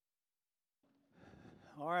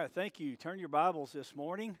All right, thank you. Turn your Bibles this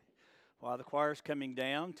morning while the choir's coming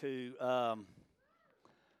down to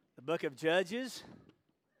the book of Judges.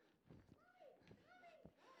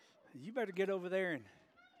 You better get over there and.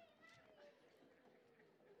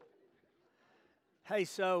 Hey,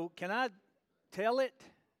 so can I tell it?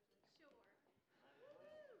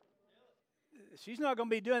 She's not going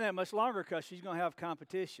to be doing that much longer because she's going to have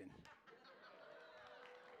competition.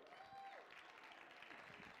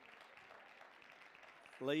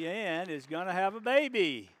 Leanne is going to have a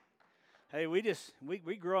baby. Hey, we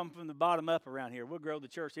grow them from the bottom up around here. We'll grow the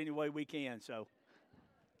church any way we can. So,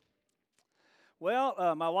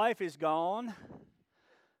 well, my wife is gone.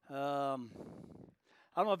 I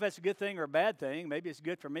don't know if that's a good thing or a bad thing. Maybe it's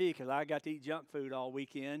good for me because I got to eat junk food all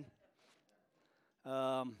weekend.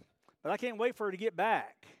 But I can't wait for her to get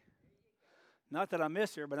back. Not that I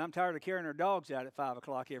miss her, but I'm tired of carrying her dogs out at 5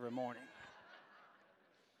 o'clock every morning.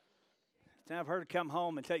 It's time for her to come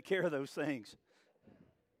home and take care of those things.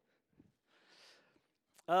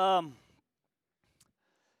 I'm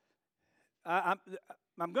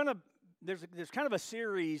gonna. There's kind of a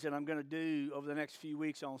series that I'm going to do over the next few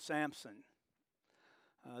weeks on Samson.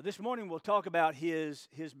 This morning we'll talk about his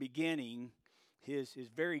beginning, his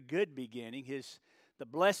very good beginning, the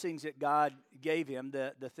blessings that God gave him,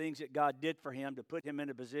 the things that God did for him to put him in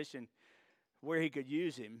a position where he could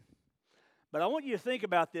use him. But I want you to think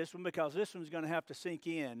about this one because this one's going to have to sink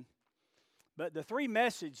in. But the three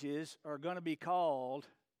messages are going to be called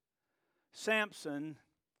Samson,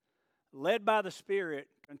 led by the Spirit,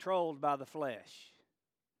 controlled by the flesh.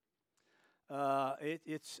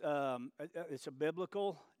 It's a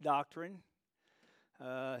biblical doctrine.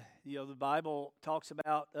 The Bible talks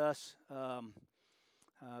about us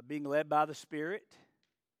being led by the Spirit.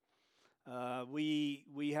 We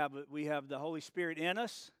have the Holy Spirit in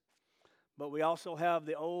us. But we also have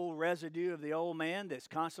the old residue of the old man that's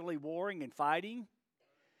constantly warring and fighting.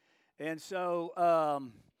 And so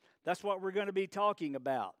that's what we're going to be talking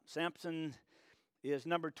about. Samson is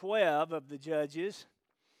number 12 of the Judges.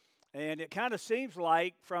 And it kind of seems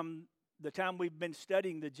like from the time we've been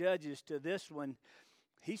studying the Judges to this one,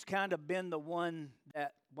 he's kind of been the one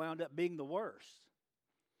that wound up being the worst.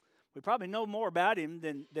 We probably know more about him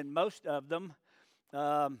than most of them.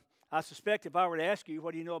 I suspect if I were to ask you,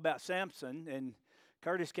 what do you know about Samson? And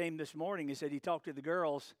Curtis came this morning and said he talked to the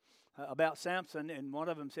girls about Samson, and one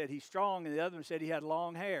of them said he's strong, and the other one said he had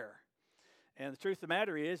long hair. And the truth of the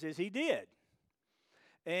matter is he did.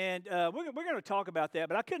 And we're going to talk about that,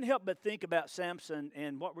 but I couldn't help but think about Samson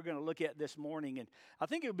and what we're going to look at this morning. And I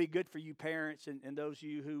think it would be good for you parents and those of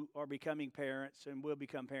you who are becoming parents and will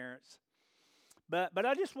become parents. But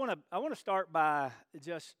I want to start by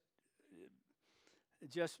just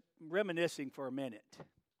reminiscing for a minute.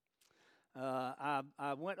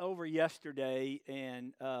 I went over yesterday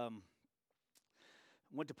and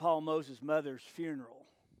went to Paul Moses' mother's funeral.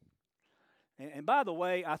 And by the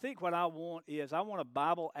way, I think what I want a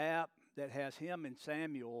Bible app that has him and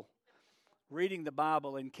Samuel reading the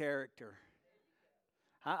Bible in character.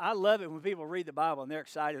 I love it when people read the Bible and they're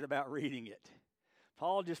excited about reading it.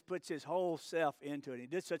 Paul just puts his whole self into it. He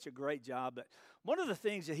did such a great job. But one of the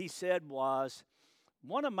things that he said was,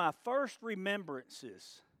 one of my first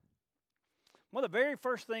remembrances, one of the very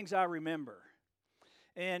first things I remember,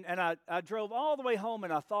 and I drove all the way home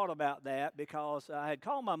and I thought about that because I had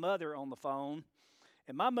called my mother on the phone,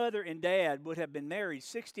 and my mother and dad would have been married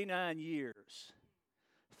 69 years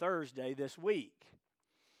Thursday this week.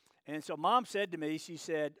 And so Mom said to me, she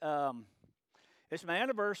said, it's my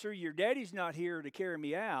anniversary, your daddy's not here to carry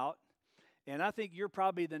me out, and I think you're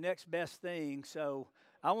probably the next best thing, so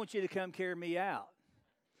I want you to come carry me out.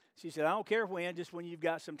 She said, I don't care when, just when you've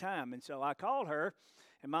got some time. And so I called her,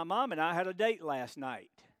 and my mom and I had a date last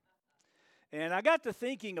night. And I got to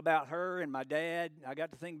thinking about her and my dad. I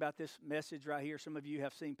got to think about this message right here. Some of you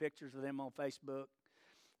have seen pictures of them on Facebook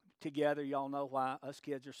together. Y'all know why us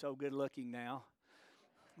kids are so good looking now.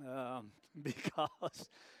 Because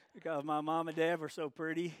my mom and dad were so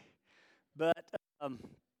pretty. But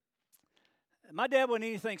my dad wasn't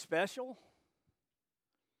anything special.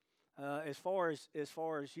 As far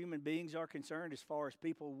as human beings are concerned, as far as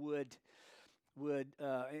people would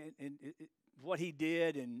and what he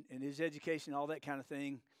did and his education, all that kind of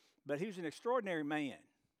thing. But he was an extraordinary man.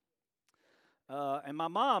 And my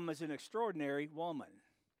mom is an extraordinary woman.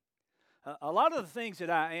 A lot of the things that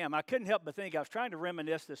I am, I couldn't help but think, I was trying to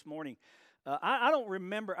reminisce this morning. I don't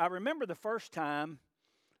remember, I remember the first time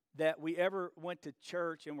that we ever went to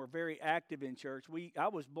church and were very active in church. I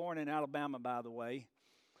was born in Alabama, by the way.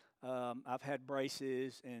 I've had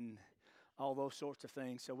braces and all those sorts of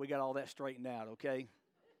things, so we got all that straightened out, okay?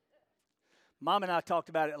 Mom and I talked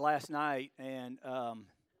about it last night, and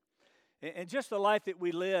just the life that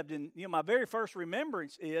we lived. And my very first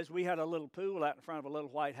remembrance is we had a little pool out in front of a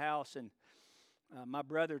little white house, and my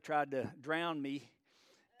brother tried to drown me,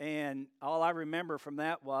 and all I remember from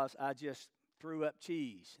that was I just threw up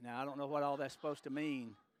cheese. Now I don't know what all that's supposed to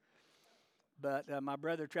mean, but my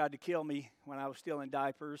brother tried to kill me when I was still in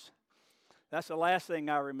diapers. That's the last thing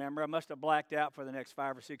I remember. I must have blacked out for the next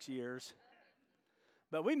 5 or 6 years.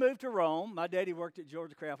 But we moved to Rome. My daddy worked at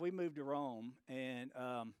Georgia Craft. We moved to Rome, and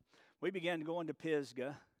we began going to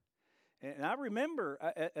Pisgah. And I remember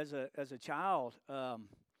as a child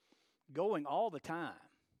going all the time.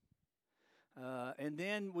 And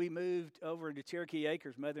then we moved over into Cherokee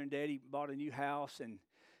Acres. Mother and Daddy bought a new house, and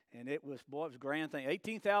it was a grand thing.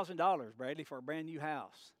 $18,000, Bradley, for a brand new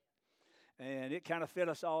house. And it kind of fit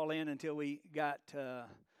us all in until we got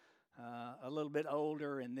a little bit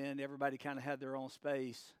older, and then everybody kind of had their own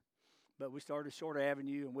space. But we started Short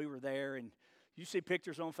Avenue, and we were there. And you see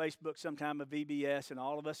pictures on Facebook sometime of VBS, and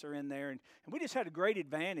all of us are in there. And we just had a great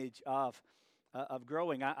advantage of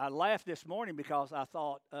growing. I laughed this morning because I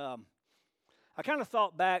thought, I kind of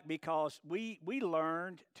thought back because we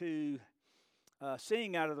learned to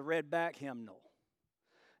sing out of the Redback hymnal.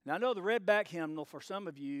 Now, I know the Redback hymnal for some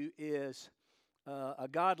of you is a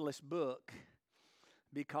godless book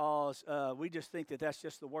because we just think that that's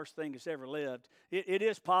just the worst thing that's ever lived. It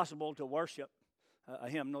is possible to worship a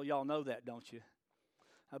hymnal. Y'all know that, don't you?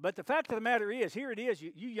 But the fact of the matter is, here it is.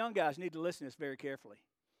 You young guys need to listen to this very carefully.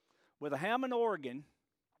 With a Hammond organ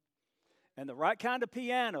and the right kind of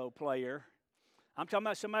piano player, I'm talking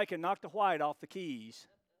about somebody can knock the white off the keys.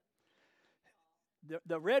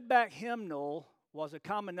 The Redback hymnal was a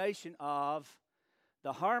combination of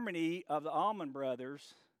the harmony of the Allman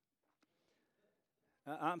Brothers,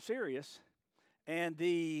 I'm serious, and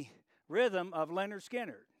the rhythm of Leonard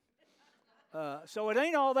Skinner. So it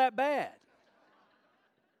ain't all that bad.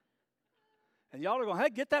 And y'all are going, hey,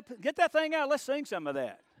 get that thing out. Let's sing some of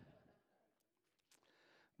that.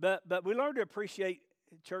 But we learned to appreciate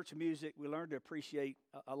church music. We learned to appreciate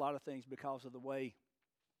a lot of things because of the way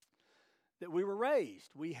that we were raised.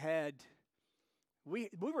 We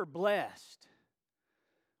were blessed.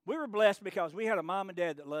 We were blessed because we had a mom and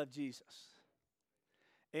dad that loved Jesus.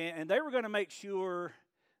 And they were going to make sure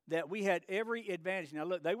that we had every advantage. Now,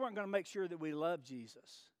 look, they weren't going to make sure that we loved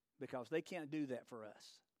Jesus because they can't do that for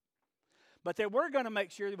us. But they were going to make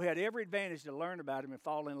sure that we had every advantage to learn about him and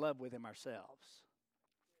fall in love with him ourselves.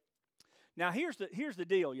 Now, here's the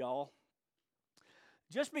deal, y'all.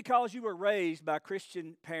 Just because you were raised by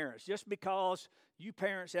Christian parents, just because you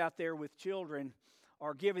parents out there with children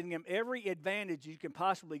are giving them every advantage you can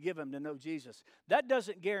possibly give them to know Jesus, that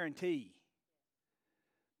doesn't guarantee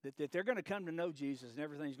that they're going to come to know Jesus and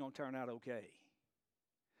everything's going to turn out okay.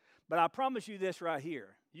 But I promise you this right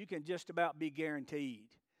here. You can just about be guaranteed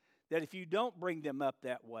that if you don't bring them up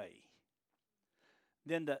that way,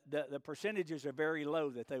 then the percentages are very low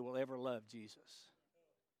that they will ever love Jesus.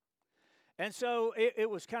 And so it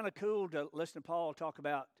was kind of cool to listen to Paul talk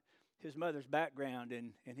about his mother's background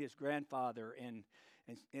and his grandfather, and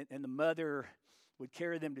the mother would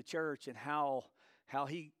carry them to church, and how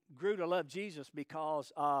he grew to love Jesus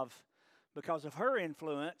because of her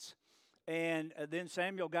influence. And then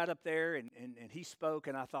Samuel got up there and he spoke,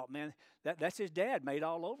 and I thought, man, that's his dad made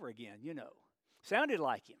all over again, Sounded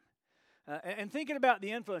like him. And thinking about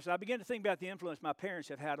the influence, I began to think about the influence my parents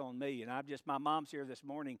have had on me. And my mom's here this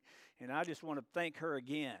morning, and I just want to thank her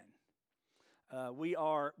again. We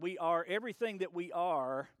are everything that we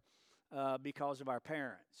are because of our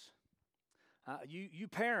parents. You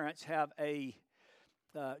parents have a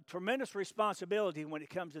tremendous responsibility when it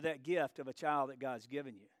comes to that gift of a child that God's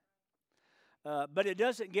given you. But it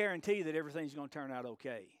doesn't guarantee that everything's going to turn out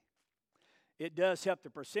okay. It does help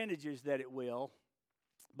the percentages that it will.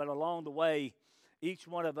 But along the way, each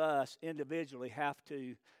one of us individually have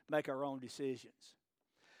to make our own decisions.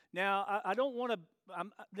 Now, I don't want to,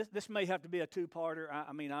 this may have to be a two-parter. I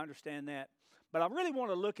understand that. But I really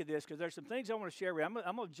want to look at this because there's some things I want to share with you.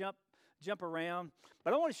 I'm going to jump around.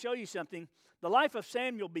 But I want to show you something. The life of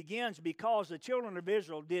Samuel begins because the children of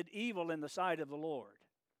Israel did evil in the sight of the Lord.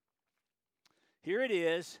 Here it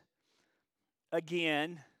is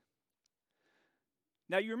again.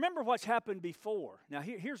 Now, you remember what's happened before. Now,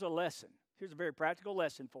 here's a lesson. Here's a very practical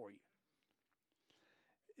lesson for you.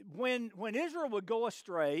 When Israel would go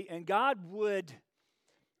astray and God would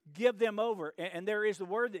give them over, and there is the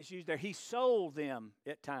word that's used there, he sold them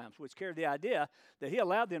at times, which carried the idea that he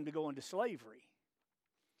allowed them to go into slavery.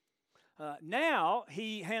 Now,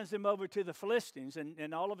 he hands them over to the Philistines,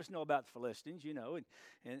 and all of us know about the Philistines,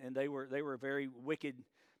 and they were a very wicked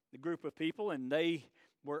the group of people, and they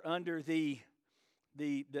were under the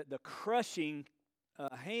crushing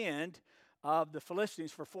hand of the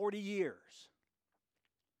Philistines for 40 years.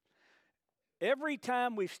 Every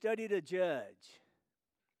time we've studied a judge,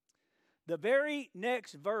 the very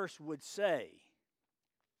next verse would say,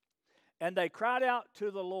 and they cried out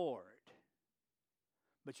to the Lord.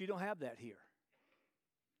 But you don't have that here.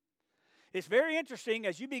 It's very interesting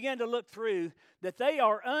as you begin to look through that they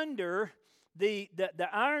are under the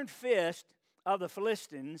iron fist of the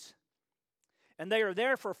Philistines, and they are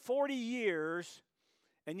there for 40 years,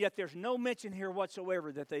 and yet there's no mention here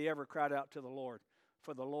whatsoever that they ever cried out to the Lord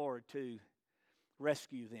for the Lord to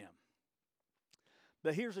rescue them.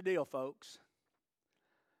 But here's the deal, folks.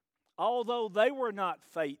 Although they were not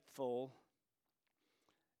faithful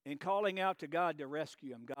in calling out to God to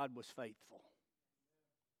rescue them, God was faithful.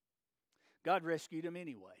 God rescued them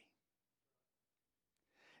anyway.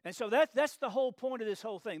 And so that's the whole point of this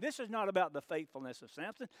whole thing. This is not about the faithfulness of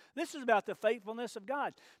Samson. This is about the faithfulness of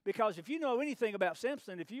God. Because if you know anything about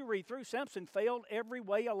Samson, if you read through, Samson failed every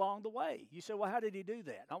way along the way. You say, well, how did he do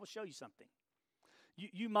that? I will show you something.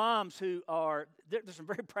 You moms who are, there's some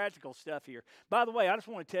very practical stuff here. By the way, I just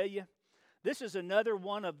want to tell you, this is another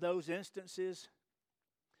one of those instances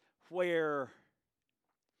where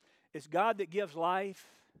it's God that gives life,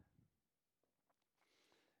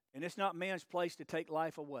 and it's not man's place to take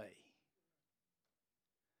life away.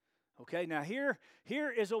 Okay, now here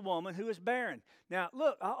is a woman who is barren. Now,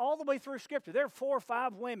 look, all the way through Scripture, there are 4 or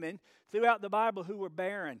 5 women throughout the Bible who were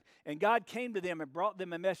barren, and God came to them and brought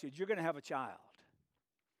them a message. You're going to have a child.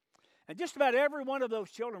 And just about every one of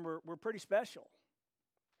those children were pretty special.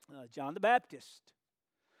 John the Baptist,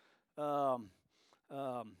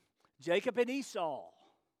 Jacob and Esau,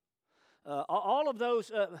 all of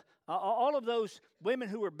those women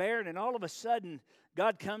who were barren, and all of a sudden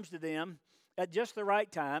God comes to them at just the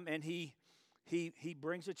right time, and he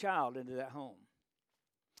brings a child into that home.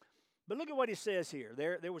 But look at what he says here.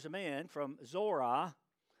 There was a man from Zorah,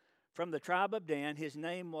 from the tribe of Dan. His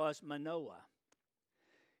name was Manoah.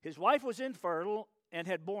 His wife was infertile and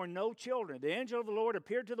had borne no children. The angel of the Lord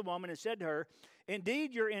appeared to the woman and said to her,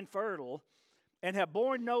 indeed, you're infertile and have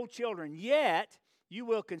borne no children, yet you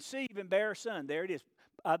will conceive and bear a son. There it is.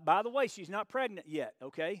 By the way, she's not pregnant yet,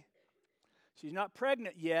 okay? She's not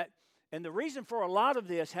pregnant yet, and the reason for a lot of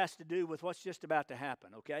this has to do with what's just about to happen,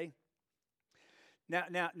 okay?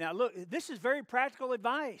 Now, look, this is very practical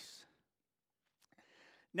advice.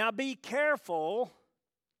 Now, be careful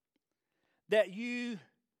that you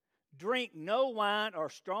drink no wine or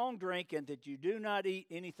strong drink, and that you do not eat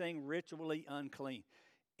anything ritually unclean.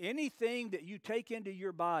 Anything that you take into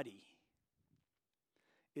your body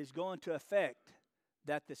is going to affect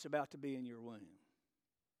that's about to be in your womb.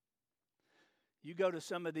 You go to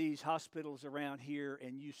some of these hospitals around here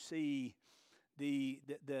and you see the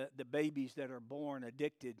babies that are born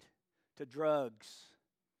addicted to drugs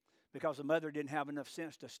because the mother didn't have enough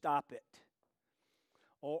sense to stop it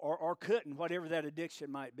or couldn't, whatever that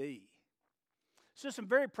addiction might be. So some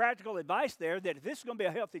very practical advice there that if this is going to be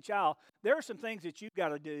a healthy child, there are some things that you've got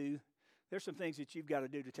to do. There's some things that you've got to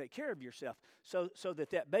do to take care of yourself so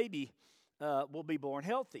that baby will be born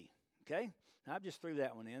healthy. Okay? Now, I just threw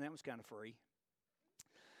that one in. That was kind of free.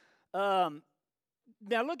 Now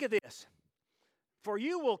look at this. For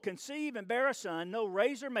you will conceive and bear a son. No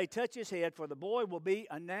razor may touch his head, for the boy will be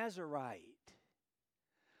a Nazarite.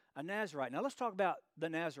 A Nazarite. Now let's talk about the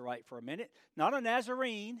Nazarite for a minute. Not a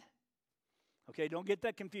Nazarene. Okay, don't get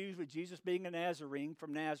that confused with Jesus being a Nazarene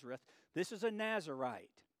from Nazareth. This is a Nazarite.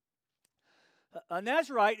 A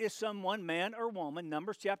Nazarite is someone, man or woman,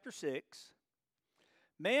 Numbers chapter 6.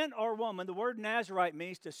 Man or woman, the word Nazarite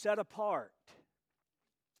means to set apart.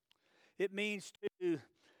 It means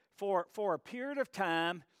for a period of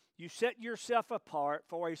time, you set yourself apart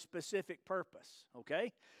for a specific purpose,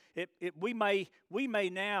 okay? We may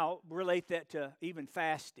now relate that to even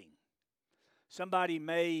fasting. Somebody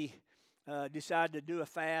may decide to do a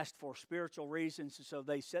fast for spiritual reasons, so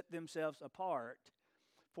they set themselves apart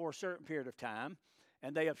for a certain period of time,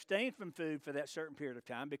 and they abstain from food for that certain period of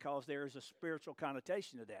time because there is a spiritual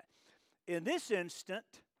connotation to that. In this instant,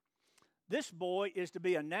 this boy is to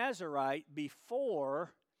be a Nazarite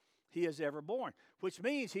before he is ever born, which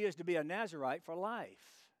means he is to be a Nazarite for life.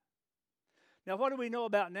 Now, what do we know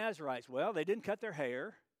about Nazarites? Well, they didn't cut their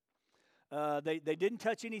hair. They didn't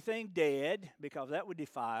touch anything dead because that would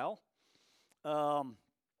defile.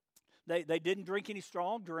 They didn't drink any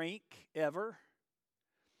strong drink ever.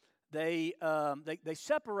 They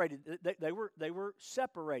separated. They were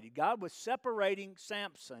separated. God was separating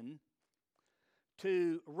Samson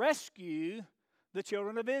to rescue the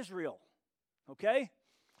children of Israel. Okay?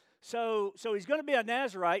 So he's going to be a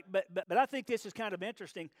Nazarite, but I think this is kind of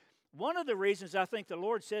interesting. One of the reasons I think the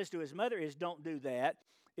Lord says to his mother is don't do that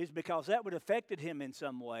is because that would have affected him in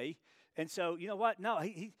some way. And so, you know what? No,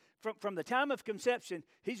 he from the time of conception,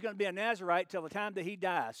 he's going to be a Nazarite till the time that he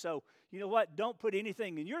dies. So, you know what? Don't put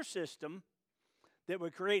anything in your system that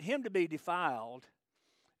would create him to be defiled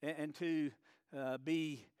and to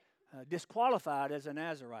be disqualified as a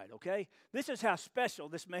Nazarite, okay? This is how special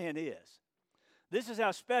this man is. This is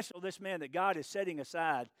how special this man that God is setting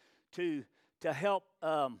aside to help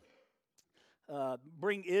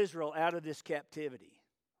bring Israel out of this captivity.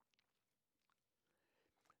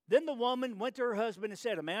 Then the woman went to her husband and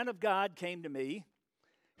said, a man of God came to me.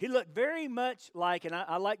 He looked very much like, and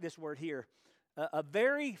I like this word here, a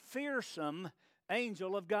very fearsome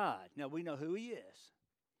angel of God. Now, we know who he is.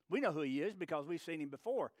 We know who he is because we've seen him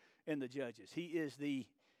before in the Judges. He is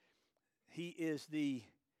the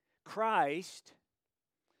Christ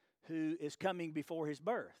who is coming before his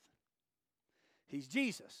birth. He's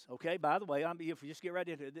Jesus, okay? By the way, if we just get right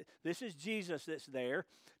into it, this is Jesus that's there.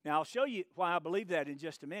 Now, I'll show you why I believe that in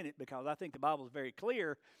just a minute because I think the Bible is very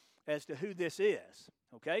clear as to who this is,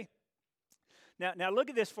 okay? Now look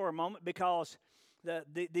at this for a moment because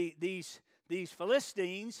these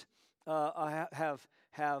Philistines have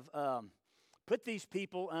put these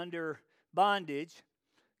people under bondage.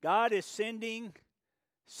 God is sending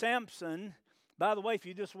Samson. By the way, if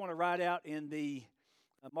you just want to write out in the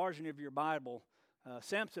margin of your Bible,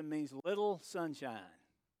 Samson means little sunshine.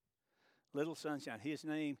 Little sunshine. His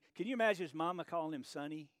name, can you imagine his mama calling him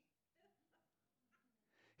Sonny?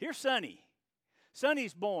 Here's Sonny.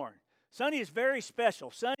 Sonny's born. Sonny is very special.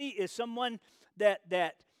 Sonny is someone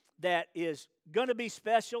that is going to be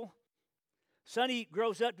special. Sonny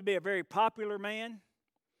grows up to be a very popular man.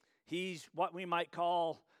 He's what we might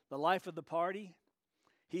call the life of the party.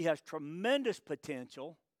 He has tremendous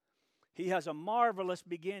potential. He has a marvelous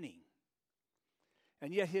beginning.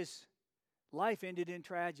 And yet his life ended in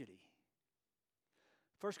tragedy.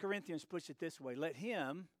 1 Corinthians puts it this way, let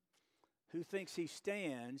him who thinks he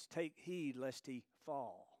stands take heed lest he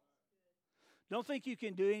fall. Don't think you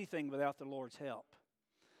can do anything without the Lord's help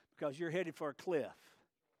because you're headed for a cliff.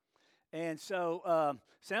 And so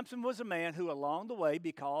Samson was a man who along the way,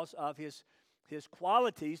 because of his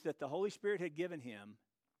qualities that the Holy Spirit had given him,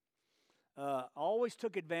 always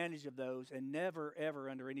took advantage of those and never, ever,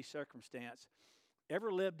 under any circumstance,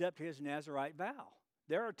 ever lived up to his Nazarite vow.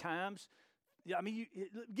 There are times, I'll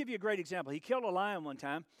give you a great example. He killed a lion one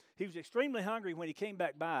time. He was extremely hungry when he came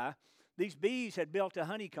back by. These bees had built a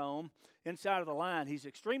honeycomb inside of the lion. He's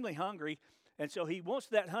extremely hungry, and so he wants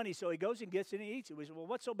that honey, so he goes and gets it and he eats it. We said, well,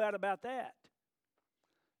 what's so bad about that?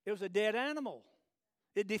 It was a dead animal.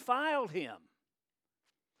 It defiled him.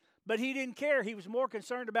 But he didn't care. He was more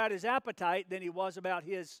concerned about his appetite than he was about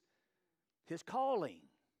his calling.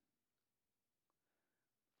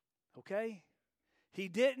 Okay? He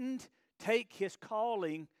didn't take his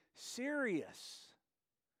calling serious.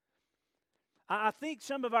 I think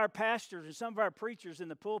some of our pastors and some of our preachers in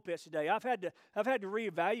the pulpits today, I've had to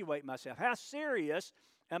reevaluate myself. How serious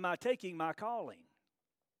am I taking my calling?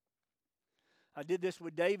 I did this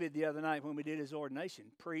with David the other night when we did his ordination.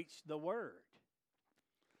 Preach the word.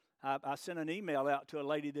 I sent an email out to a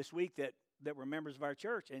lady this week that were members of our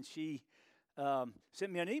church, and she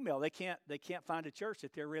sent me an email. They can't find a church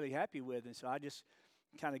that they're really happy with, and so I just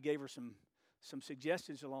kind of gave her some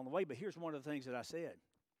suggestions along the way. But here's one of the things that I said.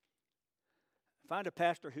 Find a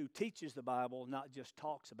pastor who teaches the Bible, not just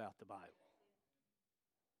talks about the Bible.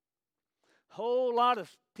 Whole lot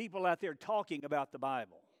of people out there talking about the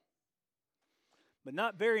Bible, but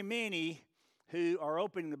not very many who are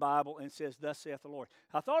opening the Bible and says, thus saith the Lord.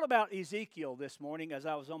 I thought about Ezekiel this morning as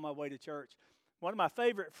I was on my way to church. One of my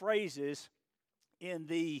favorite phrases in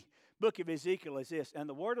the book of Ezekiel is this, and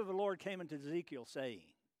the word of the Lord came unto Ezekiel saying,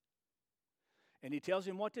 and he tells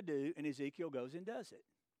him what to do, and Ezekiel goes and does it.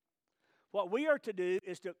 What we are to do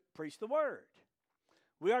is to preach the word.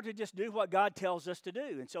 We are to just do what God tells us to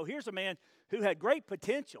do. And so here's a man who had great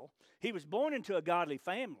potential. He was born into a godly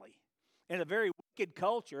family in a very wicked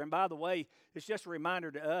culture. And by the way, it's just a reminder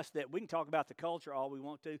to us that we can talk about the culture all we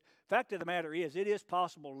want to. Fact of the matter is, it is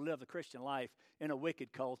possible to live the Christian life in a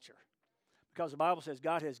wicked culture. Because the Bible says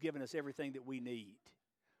God has given us everything that we need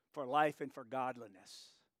for life and for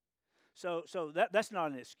godliness. So that's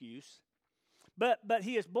not an excuse. But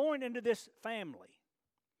he is born into this family.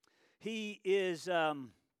 He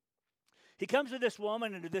comes to this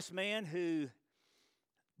woman and to this man who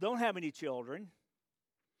don't have any children.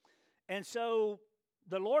 And so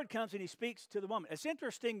the Lord comes and he speaks to the woman. It's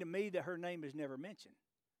interesting to me that her name is never mentioned.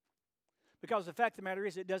 Because the fact of the matter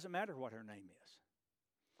is, it doesn't matter what her name is.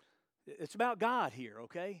 It's about God here,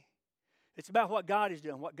 okay? It's about what God is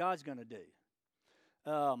doing, what God's going to do.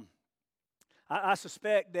 I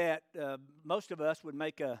suspect that most of us would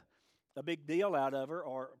make a big deal out of her,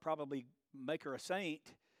 or probably make her a saint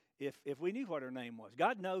if we knew what her name was.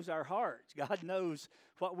 God knows our hearts. God knows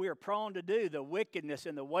what we are prone to do, the wickedness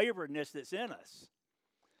and the waywardness that's in us.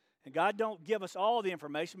 And God don't give us all the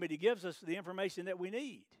information, but He gives us the information that we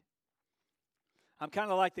need. I'm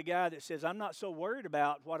kind of like the guy that says, I'm not so worried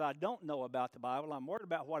about what I don't know about the Bible. I'm worried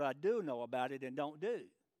about what I do know about it and don't do.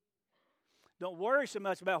 Don't worry so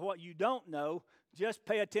much about what you don't know. Just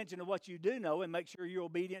pay attention to what you do know and make sure you're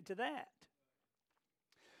obedient to that.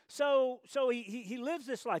 So he lives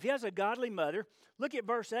this life. He has a godly mother. Look at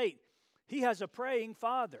verse 8. He has a praying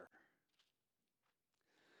father.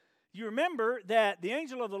 You remember that the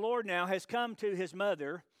angel of the Lord now has come to his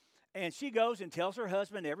mother, and she goes and tells her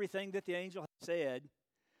husband everything that the angel said.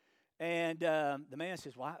 And the man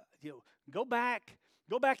says, "Why? Go back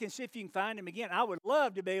and see if you can find him again. I would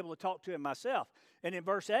love to be able to talk to him myself." And in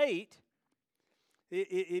verse 8,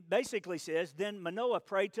 it basically says, then Manoah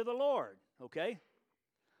prayed to the Lord, okay?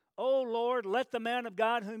 "O Lord, let the man of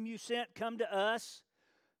God whom you sent come to us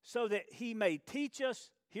so that he may teach us."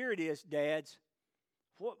 Here it is, dads.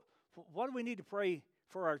 What do we need to pray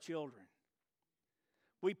for our children?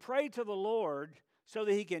 We pray to the Lord so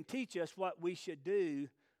that He can teach us what we should do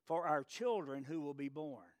for our children who will be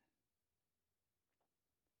born.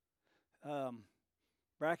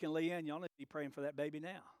 Brack and Leanne, y'all need to be praying for that baby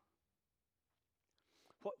now.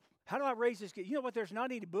 How do I raise this kid? You know what? There's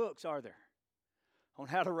not any books, are there, on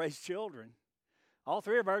how to raise children. All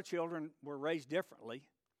three of our children were raised differently.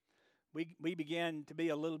 We began to be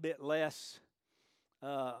a little bit less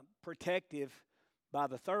protective by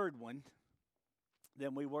the third one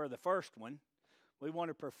than we were the first one. We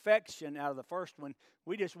wanted perfection out of the first one.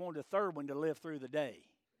 We just wanted the third one to live through the day.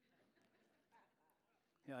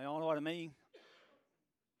 Y'all know what I mean?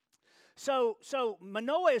 So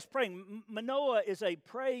Manoah is praying. Manoah is a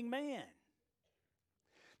praying man.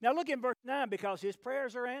 Now look in verse 9, because his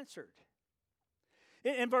prayers are answered.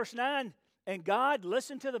 In verse 9, and God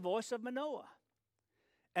listened to the voice of Manoah.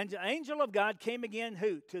 And the angel of God came again,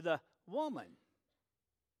 who? To the woman.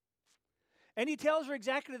 And he tells her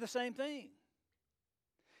exactly the same thing.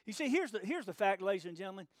 You see, here's the fact, ladies and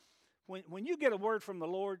gentlemen. When you get a word from the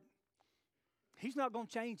Lord, He's not going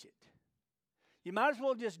to change it. You might as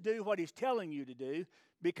well just do what He's telling you to do,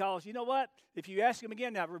 because you know what? If you ask Him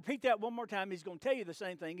again, now repeat that one more time, He's going to tell you the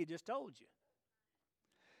same thing He just told you.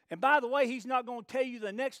 And by the way, He's not going to tell you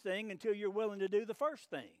the next thing until you're willing to do the first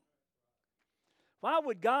thing. Why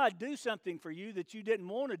would God do something for you that you didn't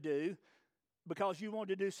want to do because you want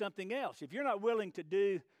to do something else? If you're not willing to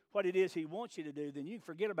do what it is He wants you to do, then you can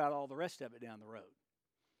forget about all the rest of it down the road.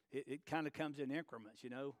 It kind of comes in increments,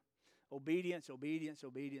 Obedience, obedience,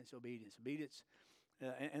 obedience, obedience, obedience.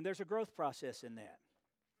 And there's a growth process in that.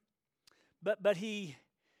 But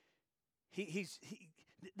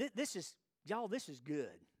this is, y'all, this is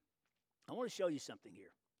good. I want to show you something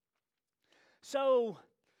here. So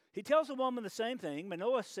he tells the woman the same thing.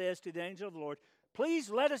 Manoah says to the angel of the Lord, "Please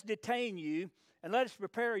let us detain you and let us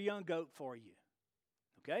prepare a young goat for you."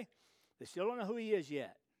 Okay? They still don't know who he is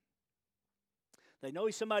yet. They know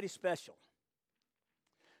he's somebody special.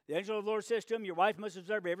 The angel of the Lord says to him, "Your wife must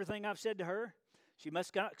observe everything I've said to her. She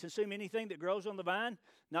must not consume anything that grows on the vine,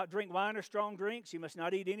 not drink wine or strong drink. She must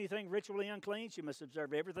not eat anything ritually unclean. She must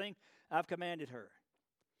observe everything I've commanded her."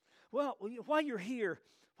 Well, while you're here,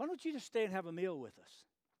 why don't you just stay and have a meal with us?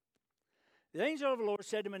 The angel of the Lord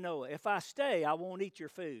said to Manoah, "If I stay, I won't eat your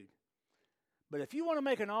food. But if you want to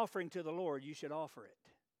make an offering to the Lord, you should offer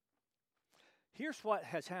it." Here's what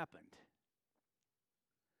has happened.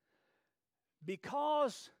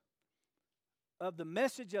 Because of the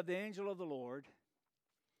message of the angel of the Lord,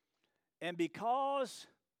 and because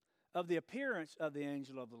of the appearance of the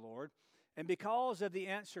angel of the Lord, and because of the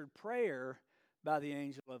answered prayer by the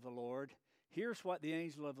angel of the Lord, here's what the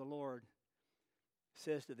angel of the Lord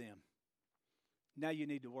says to them. Now you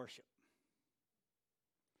need to worship.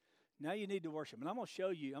 Now you need to worship. And I'm going to show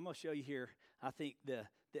you here, I think, the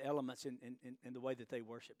elements in the way that they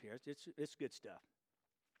worship here. It's good stuff.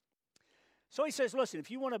 So he says, listen,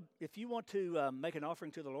 if you want to make an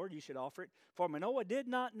offering to the Lord, you should offer it. For Manoah did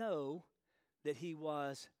not know that he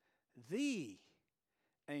was the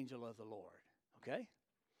angel of the Lord. Okay?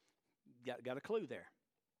 Got a clue there.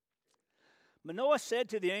 Manoah said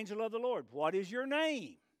to the angel of the Lord, "What is your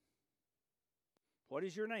name?" What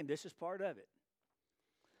is your name? This is part of it.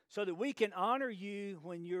 So that we can honor you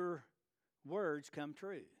when your words come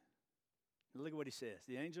true. Look at what he says.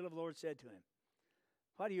 The angel of the Lord said to him,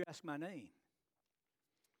 "Why do you ask my name?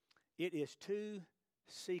 It is too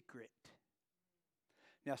secret.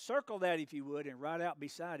 Now circle that if you would and write out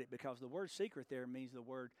beside it, because the word secret there means the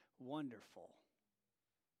word wonderful.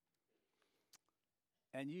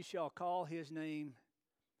 And you shall call his name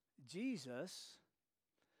Jesus,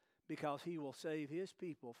 because he will save his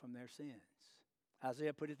people from their sins.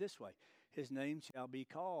 Isaiah put it this way: his name shall be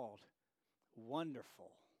called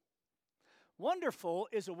Wonderful. Wonderful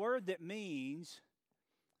is a word that means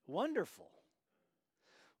wonderful.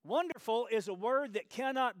 Wonderful is a word that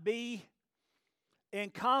cannot be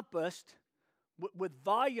encompassed with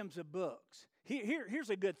volumes of books. Here's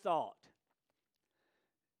a good thought.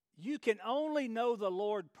 You can only know the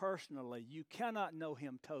Lord personally. You cannot know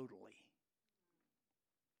him totally.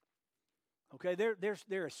 Okay,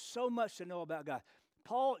 there is so much to know about God.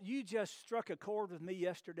 Paul, you just struck a chord with me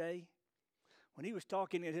yesterday. When he was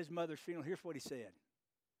talking at his mother's funeral, here's what he said.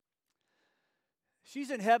 She's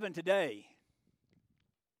in heaven today.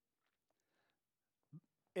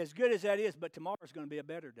 As good as that is, but tomorrow's going to be a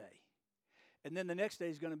better day. And then the next day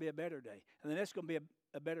is going to be a better day. And the next going to be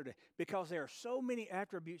a better day. Because there are so many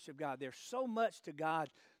attributes of God. There's so much to God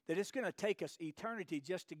that it's going to take us eternity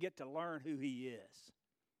just to get to learn who he is.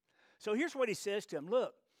 So here's what he says to him.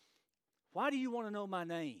 Look, why do you want to know my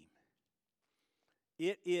name?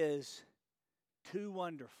 It is too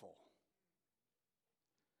wonderful.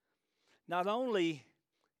 Not only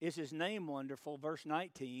is his name wonderful, verse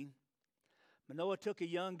 19, Manoah took a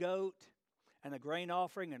young goat and a grain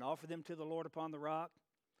offering and offered them to the Lord upon the rock.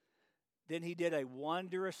 Then he did a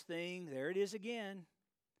wondrous thing. There it is again.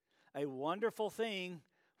 A wonderful thing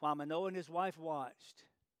while Manoah and his wife watched.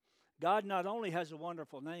 God not only has a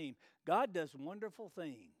wonderful name, God does wonderful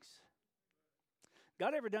things.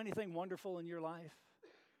 God ever done anything wonderful in your life?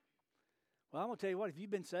 Well, I'm going to tell you what, if you've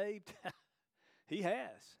been saved, he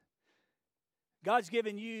has. God's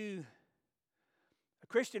given you a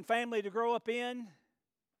Christian family to grow up in,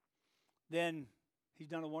 then he's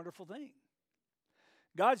done a wonderful thing.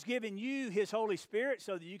 God's given you his Holy Spirit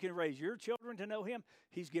so that you can raise your children to know him.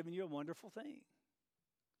 He's given you a wonderful thing.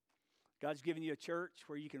 God's given you a church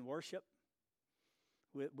where you can worship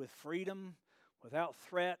with freedom, without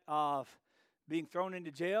threat of being thrown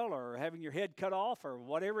into jail or having your head cut off or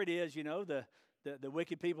whatever it is, the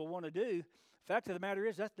wicked people want to do. Fact of the matter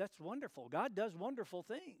is, that's wonderful. God does wonderful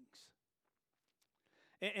things.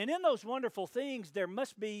 And in those wonderful things, there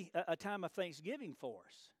must be a time of thanksgiving for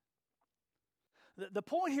us. The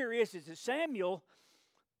point here is that Samuel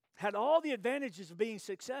had all the advantages of being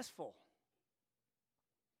successful.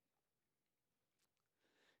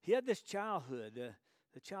 He had this childhood,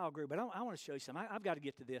 the child group. But I want to show you something. I've got to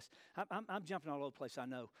get to this. I'm jumping all over the place, I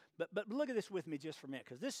know. But look at this with me just for a minute,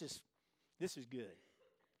 because this is good.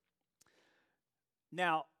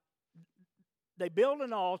 Now, they build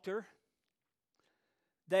an altar.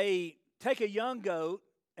 They take a young goat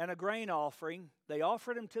and a grain offering. They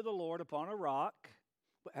offered them to the Lord upon a rock.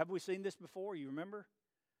 Have we seen this before? You remember?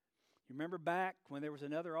 You remember back when there was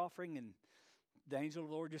another offering and the angel of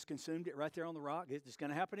the Lord just consumed it right there on the rock? It's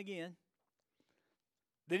going to happen again.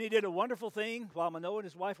 Then he did a wonderful thing while Manoah and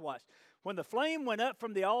his wife watched. When the flame went up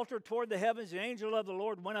from the altar toward the heavens, the angel of the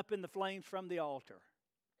Lord went up in the flames from the altar.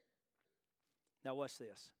 Now what's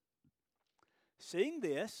this? Seeing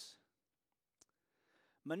this,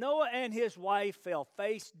 Manoah and his wife fell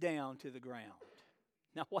face down to the ground.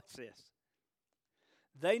 Now what's this?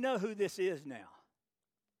 They know who this is now.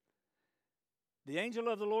 The angel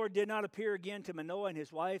of the Lord did not appear again to Manoah and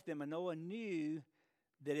his wife. Then Manoah knew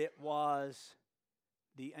that it was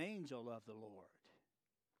the angel of the Lord.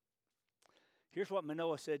 Here's what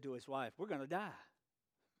Manoah said to his wife: we're going to die.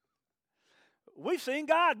 We've seen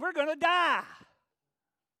God. We're going to die.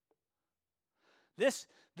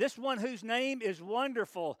 This one whose name is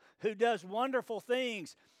Wonderful, who does wonderful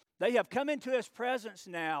things, they have come into his presence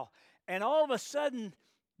now. And all of a sudden,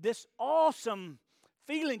 this awesome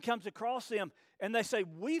feeling comes across them. And they say,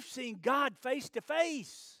 we've seen God face to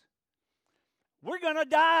face. We're going to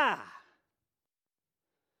die.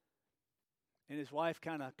 And his wife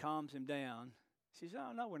kind of calms him down. She says,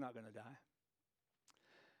 oh, no, we're not going to die.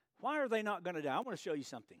 Why are they not going to die? I want to show you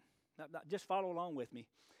something. Just follow along with me.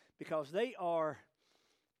 Because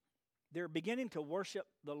they're beginning to worship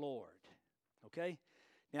the Lord. Okay?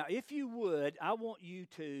 Now, if you would, I want you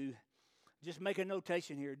to just make a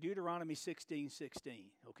notation here. Deuteronomy 16:16.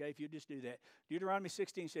 Okay? If you just do that. Deuteronomy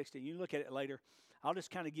 16:16. You can look at it later. I'll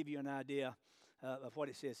just kind of give you an idea of what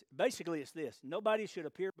it says. Basically, it's this: nobody should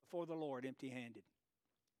appear before the Lord empty-handed.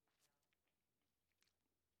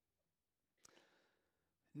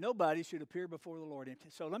 Nobody should appear before the Lord empty.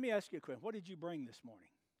 So let me ask you a question. What did you bring this morning?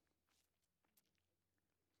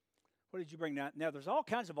 What did you bring? Now, there's all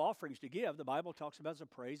kinds of offerings to give. The Bible talks about the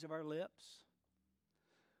praise of our lips.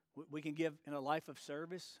 We can give in a life of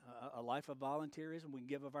service, a life of volunteerism. We can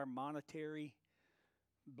give of our monetary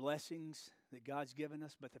blessings that God's given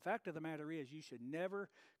us. But the fact of the matter is, you should never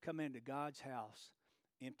come into God's house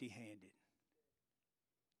empty-handed.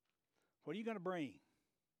 What are you going to bring?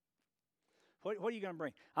 What are you going to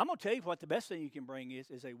bring? I'm going to tell you what the best thing you can bring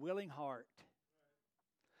is a willing heart.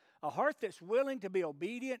 A heart that's willing to be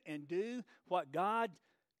obedient and do what God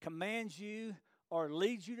commands you or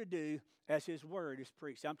leads you to do as His Word is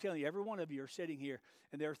preached. I'm telling you, every one of you are sitting here,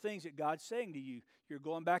 and there are things that God's saying to you. You're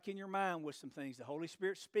going back in your mind with some things. The Holy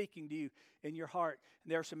Spirit's speaking to you in your heart.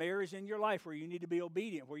 And there are some areas in your life where you need to be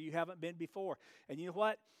obedient, where you haven't been before. And you know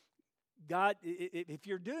what? God, if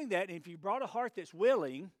you're doing that, and if you brought a heart that's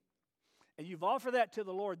willing, and you've offered that to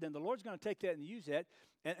the Lord, then the Lord's going to take that and use that,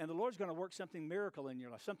 and the Lord's going to work something miracle in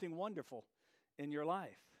your life, something wonderful in your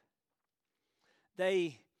life.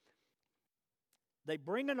 They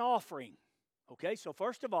bring an offering. Okay, so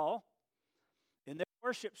first of all, in their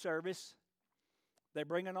worship service, they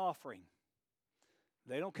bring an offering.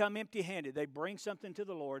 They don't come empty-handed. They bring something to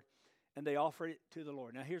the Lord, and they offer it to the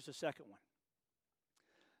Lord. Now, here's the second one.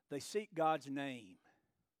 They seek God's name.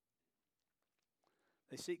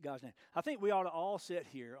 They seek God's name. I think we ought to all sit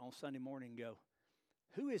here on Sunday morning and go,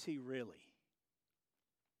 who is He really?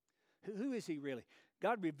 Who is He really?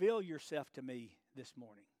 God, reveal yourself to me this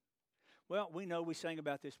morning. Well, we know, we sang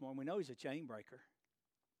about this morning, we know He's a chain breaker.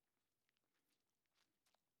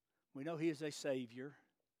 We know He is a Savior.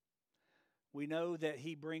 We know that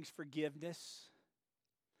He brings forgiveness.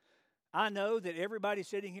 I know that everybody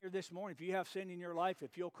sitting here this morning, if you have sin in your life,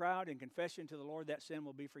 if you'll cry out in confession to the Lord, that sin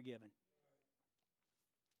will be forgiven.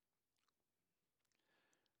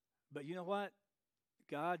 But you know what?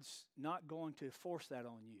 God's not going to force that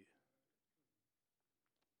on you.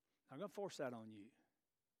 Not going to force that on you.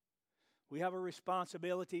 We have a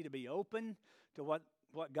responsibility to be open to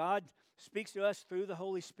what God speaks to us through the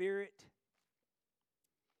Holy Spirit.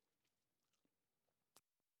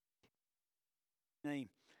 Name.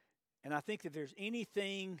 And I think that there's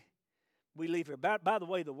anything we leave here. By the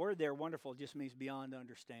way, the word there, wonderful, just means beyond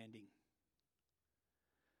understanding.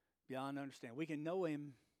 Beyond understanding. We can know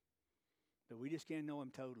Him, but we just can't know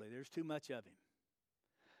Him totally. There's too much of Him.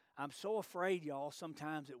 I'm so afraid, y'all,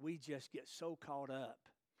 sometimes that we just get so caught up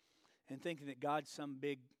in thinking that God's some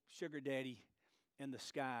big sugar daddy in the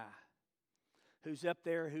sky who's up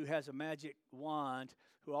there, who has a magic wand,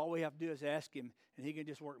 who all we have to do is ask Him, and He can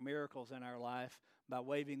just work miracles in our life by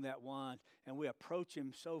waving that wand, and we approach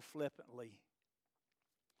Him so flippantly.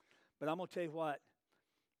 But I'm going to tell you what,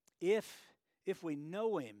 if we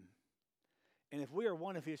know Him, and if we are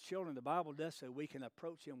one of His children, the Bible does say we can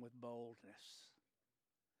approach Him with boldness.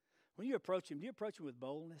 When you approach Him, do you approach Him with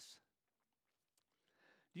boldness?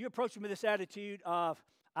 Do you approach Him with this attitude of,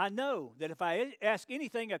 I know that if I ask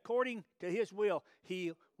anything according to His will,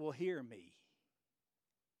 He will hear me?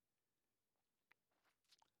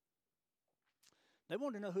 They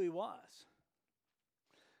wanted to know who He was.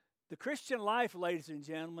 The Christian life, ladies and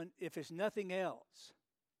gentlemen, if it's nothing else,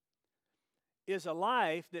 is a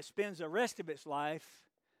life that spends the rest of its life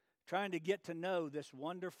trying to get to know this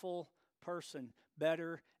wonderful person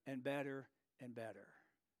better and better and better.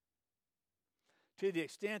 To the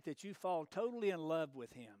extent that you fall totally in love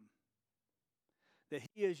with Him, that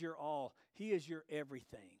He is your all, He is your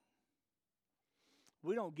everything.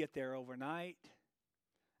 We don't get there overnight.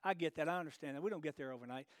 I get that. I understand that. We don't get there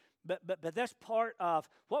overnight. But that's part of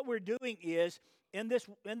what we're doing is, in this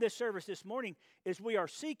service this morning, is we are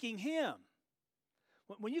seeking Him.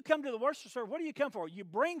 When you come to the worship service, what do you come for? You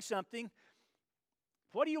bring something.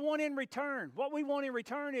 What do you want in return? What we want in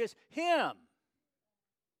return is Him.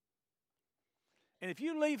 And if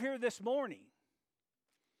you leave here this morning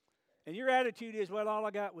and your attitude is, well, all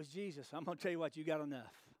I got was Jesus, I'm going to tell you what, you got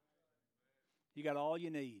enough. You got all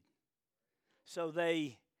you need. So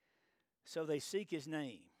they seek His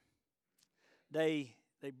name. They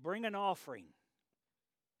bring an offering.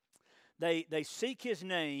 They seek His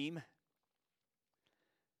name.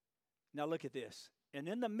 Now look at this. And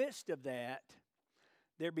in the midst of that,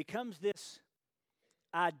 there becomes this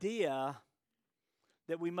idea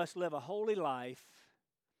that we must live a holy life,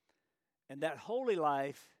 and that holy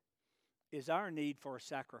life is our need for a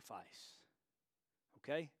sacrifice.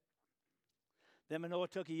 Okay? Then Manoah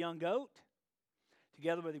took a young goat,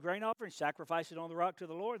 together with a grain offering, sacrificed it on the rock to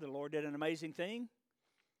the Lord. The Lord did an amazing thing.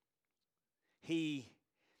 He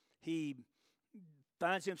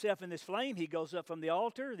finds himself in this flame. He goes up from the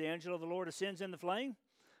altar. The angel of the Lord ascends in the flame.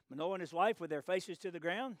 Manoah and his wife with their faces to the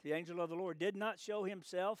ground. The angel of the Lord did not show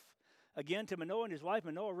himself again to Manoah and his wife.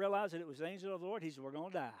 Manoah realized that it was the angel of the Lord. He said, we're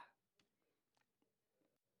going to die.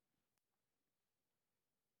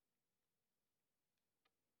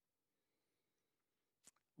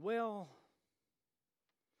 Well,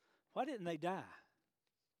 why didn't they die?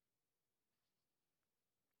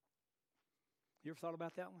 You ever thought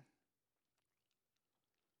about that one?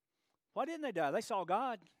 Why didn't they die? They saw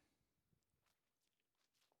God.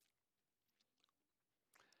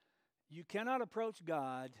 You cannot approach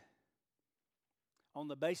God on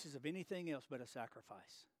the basis of anything else but a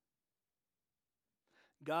sacrifice.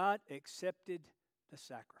 God accepted the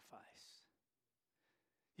sacrifice.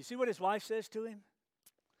 You see what his wife says to him?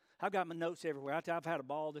 I've got my notes everywhere. I've had a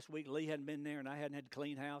ball this week. Lee hadn't been there, and I hadn't had to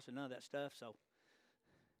clean house and none of that stuff. So,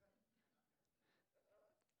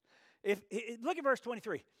 look at verse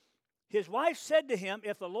 23. His wife said to him,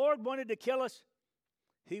 if the Lord wanted to kill us,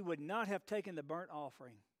 he would not have taken the burnt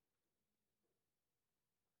offering.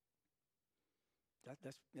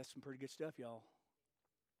 That's some pretty good stuff, y'all.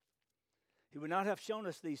 He would not have shown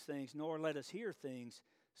us these things, nor let us hear things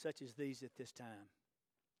such as these at this time.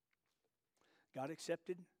 God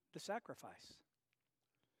accepted the sacrifice.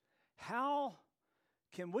 How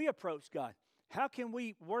can we approach God? How can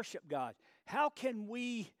we worship God? How can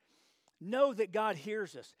we know that God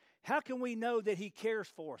hears us? How can we know that he cares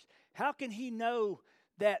for us? How can he know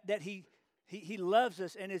that he loves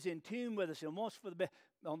us and is in tune with us and wants for the best?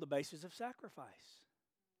 On the basis of sacrifice.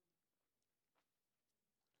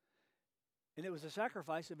 And it was a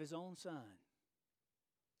sacrifice of his own Son,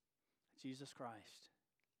 Jesus Christ.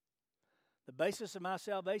 The basis of my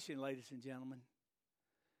salvation, ladies and gentlemen,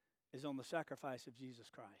 is on the sacrifice of Jesus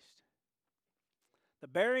Christ. The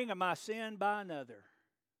bearing of my sin by another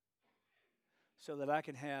so that I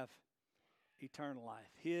can have eternal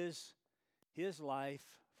life. His life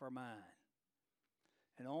for mine.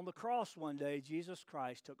 And on the cross one day, Jesus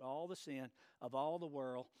Christ took all the sin of all the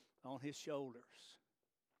world on his shoulders.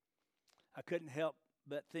 I couldn't help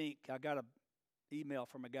but think, I got an email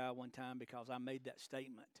from a guy one time because I made that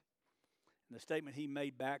statement. And the statement he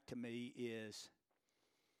made back to me is,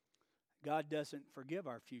 God doesn't forgive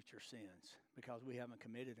our future sins because we haven't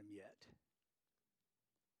committed them yet.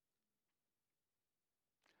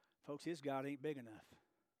 Folks, his God ain't big enough.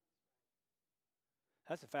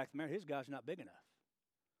 That's the fact of the matter. His God's not big enough.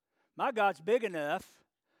 My God's big enough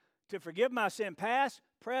to forgive my sin past,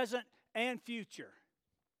 present, and future.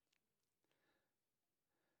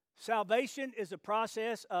 Salvation is a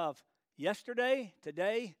process of yesterday,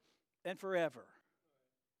 today, and forever.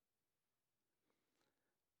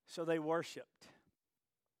 So they worshiped.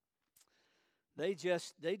 They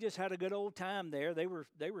just had a good old time there. They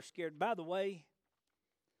were scared. By the way,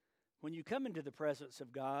 when you come into the presence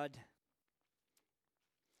of God,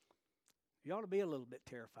 you ought to be a little bit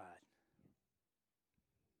terrified.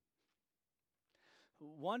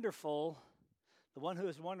 Wonderful, the one who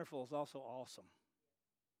is wonderful is also awesome.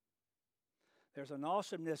 There's an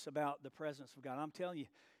awesomeness about the presence of God. I'm telling you,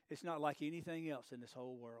 it's not like anything else in this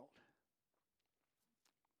whole world.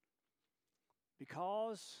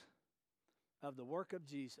 Because of the work of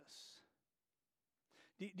Jesus.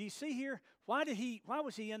 Do you see here? Why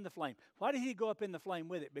was he in the flame? Why did he go up in the flame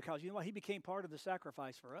with it? Because you know what? He became part of the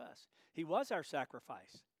sacrifice for us. He was our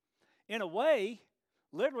sacrifice. In a way,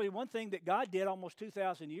 literally one thing that God did almost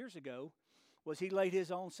 2,000 years ago was he laid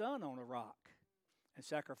his own son on a rock and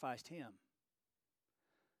sacrificed him.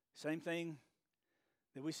 Same thing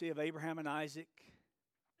that we see of Abraham and Isaac.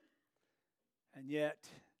 And yet,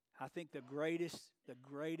 I think the greatest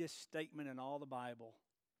statement in all the Bible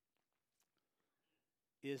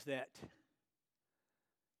is that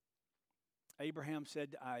Abraham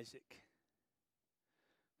said to Isaac,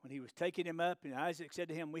 when he was taking him up, and Isaac said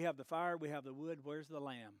to him, we have the fire, we have the wood, where's the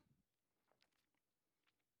lamb?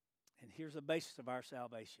 And here's the basis of our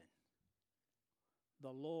salvation.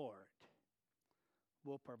 The Lord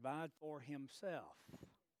will provide for himself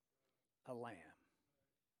a lamb.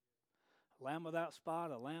 A lamb without spot,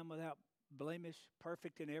 a lamb without blemish,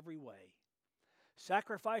 perfect in every way.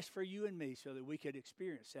 Sacrificed for you and me so that we could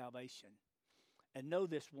experience salvation and know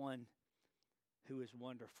this one who is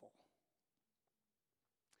wonderful.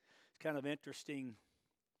 It's kind of interesting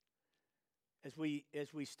as we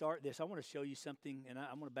start this. I want to show you something, and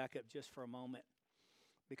I'm going to back up just for a moment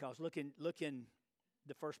because look in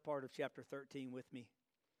the first part of chapter 13 with me.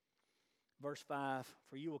 Verse 5,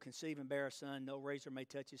 for you will conceive and bear a son, no razor may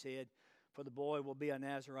touch his head, for the boy will be a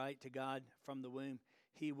Nazarite to God from the womb.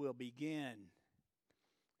 He will begin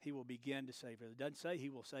to save Israel. It doesn't say he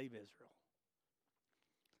will save Israel.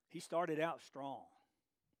 He started out strong.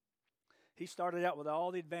 He started out with all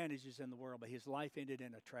the advantages in the world, but his life ended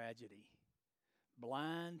in a tragedy.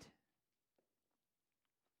 Blind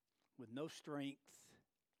with no strength.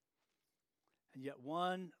 And yet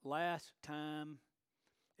one last time,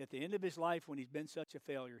 at the end of his life when he's been such a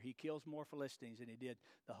failure, he kills more Philistines than he did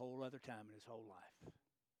the whole other time in his whole life.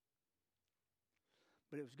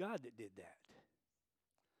 But it was God that did that.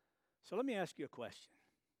 So let me ask you a question.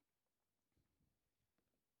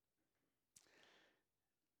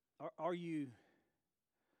 Are you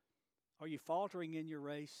faltering in your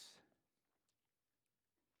race?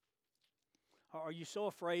 Are you so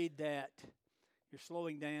afraid that you're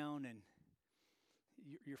slowing down and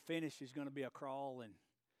your finish is going to be a crawl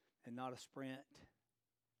and not a sprint?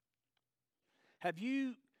 Have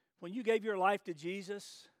you, when you gave your life to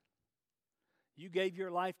Jesus, you gave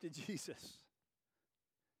your life to Jesus.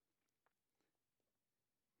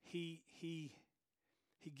 He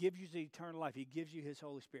gives you the eternal life. He gives you His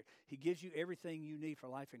Holy Spirit. He gives you everything you need for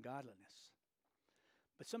life and godliness.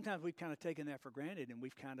 But sometimes we've kind of taken that for granted and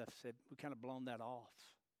we've kind of blown that off.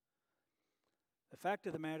 The fact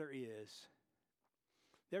of the matter is,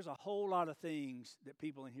 there's a whole lot of things that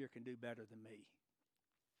people in here can do better than me.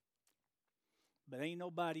 But ain't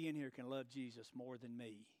nobody in here can love Jesus more than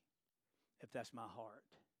me, if that's my heart.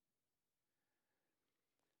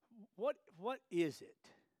 What is it?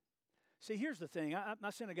 See, here's the thing. I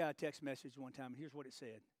sent a guy a text message one time, and here's what it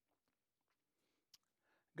said.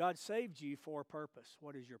 God saved you for a purpose.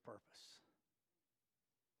 What is your purpose?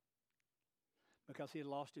 Because he had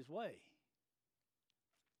lost his way.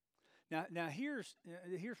 Now here's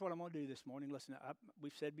what I'm going to do this morning. Listen,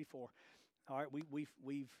 we've said before. All right,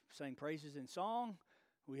 we've sang praises in song.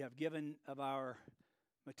 We have given of our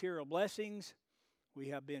material blessings. We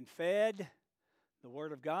have been fed the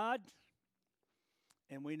Word of God.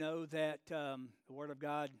 And we know that the Word of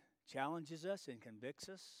God challenges us and convicts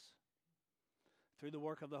us through the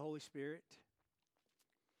work of the Holy Spirit.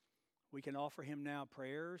 We can offer Him now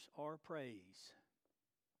prayers or praise.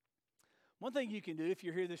 One thing you can do if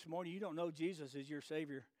you're here this morning, you don't know Jesus as your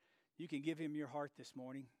Savior, you can give Him your heart this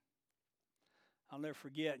morning. I'll never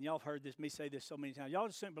forget, and y'all have heard me say this so many times. Y'all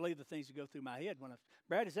just don't believe the things that go through my head.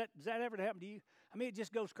 Brad, does that ever happen to you? I mean, it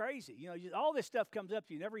just goes crazy. You know, all this stuff comes up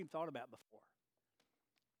you never even thought about before.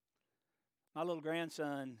 My little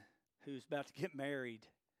grandson, who's about to get married,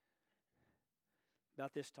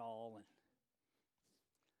 about this tall,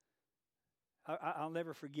 and I'll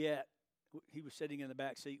never forget. He was sitting in the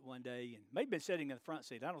back seat one day, and maybe been sitting in the front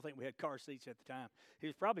seat. I don't think we had car seats at the time. He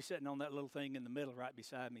was probably sitting on that little thing in the middle right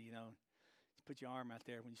beside me, you know. Put your arm out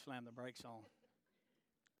there when you slam the brakes on.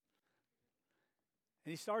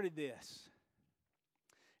 And he started this.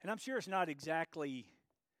 And I'm sure it's not exactly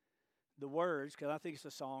the words, because I think it's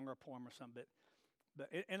a song or a poem or something. But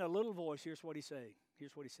in a little voice, here's what he said.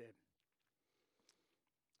 Here's what he said.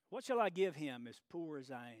 What shall I give him as poor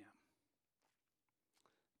as I am?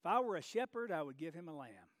 If I were a shepherd, I would give him a lamb.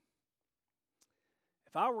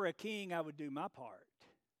 If I were a king, I would do my part.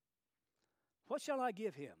 What shall I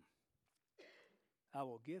give him? I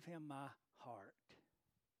will give him my heart.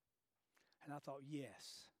 And I thought,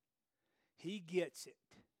 yes, he gets it.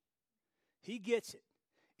 He gets it.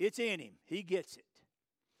 It's in him. He gets it.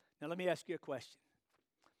 Now, let me ask you a question.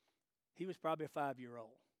 He was probably a 5-year-old.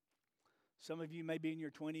 Some of you may be in your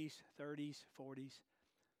 20s, 30s, 40s.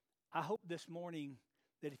 I hope this morning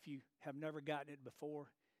that if you have never gotten it before,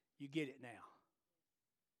 you get it now.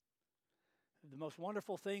 The most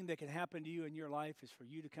wonderful thing that can happen to you in your life is for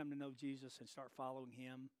you to come to know Jesus and start following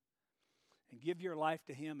Him and give your life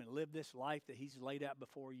to Him and live this life that He's laid out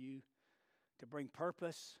before you to bring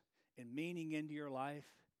purpose and meaning into your life,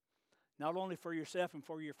 not only for yourself and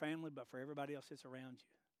for your family, but for everybody else that's around you.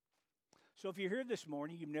 So if you're here this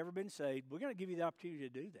morning, you've never been saved, we're going to give you the opportunity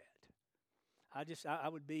to do that.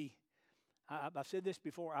 I've said this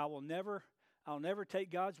before, I'll never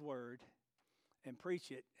take God's word and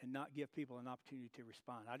preach it and not give people an opportunity to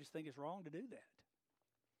respond. I just think it's wrong to do that.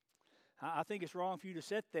 I think it's wrong for you to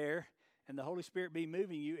sit there and the Holy Spirit be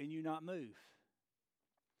moving you and you not move.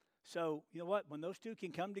 So, you know what? When those two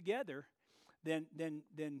can come together, then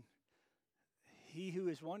He who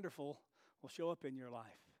is wonderful will show up in your life.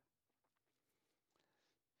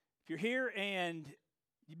 If you're here and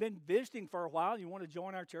you've been visiting for a while and you want to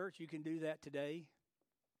join our church, you can do that today.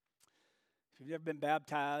 If you've never been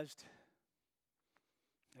baptized,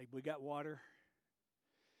 hey, we got water.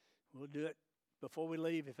 We'll do it before we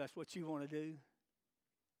leave if that's what you want to do.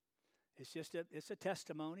 It's a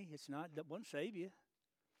testimony. That won't save you.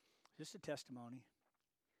 It's just a testimony.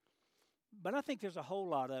 But I think there's a whole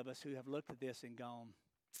lot of us who have looked at this and gone,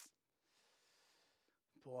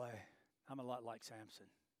 boy, I'm a lot like Samson.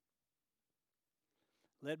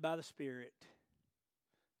 Led by the Spirit,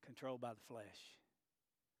 controlled by the flesh.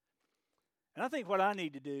 And I think what I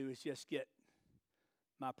need to do is just get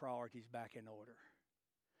my priorities back in order.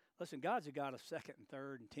 Listen, God's a God of second and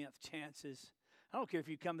third and 10th chances. I don't care if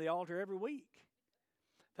you come to the altar every week.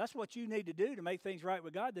 If that's what you need to do to make things right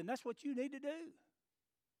with God, then that's what you need to do.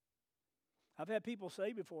 I've had people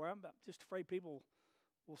say before, I'm just afraid people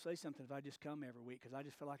will say something if I just come every week because I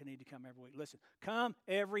just feel like I need to come every week. Listen, come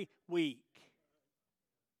every week.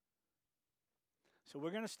 So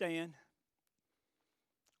we're going to stand.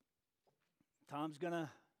 Tom's going to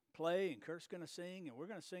play and Kurt's going to sing, and we're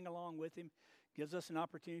going to sing along with him. Gives us an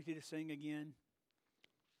opportunity to sing again.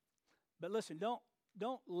 But listen,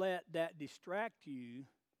 don't let that distract you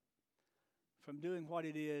from doing what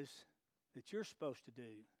it is that you're supposed to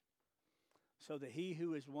do so that He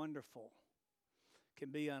who is wonderful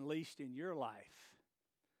can be unleashed in your life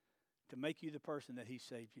to make you the person that He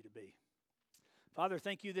saved you to be. Father,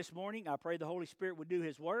 thank you this morning. I pray the Holy Spirit would do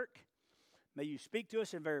His work. May you speak to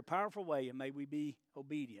us in a very powerful way, and may we be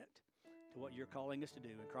obedient to what you're calling us to do.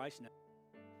 In Christ's name.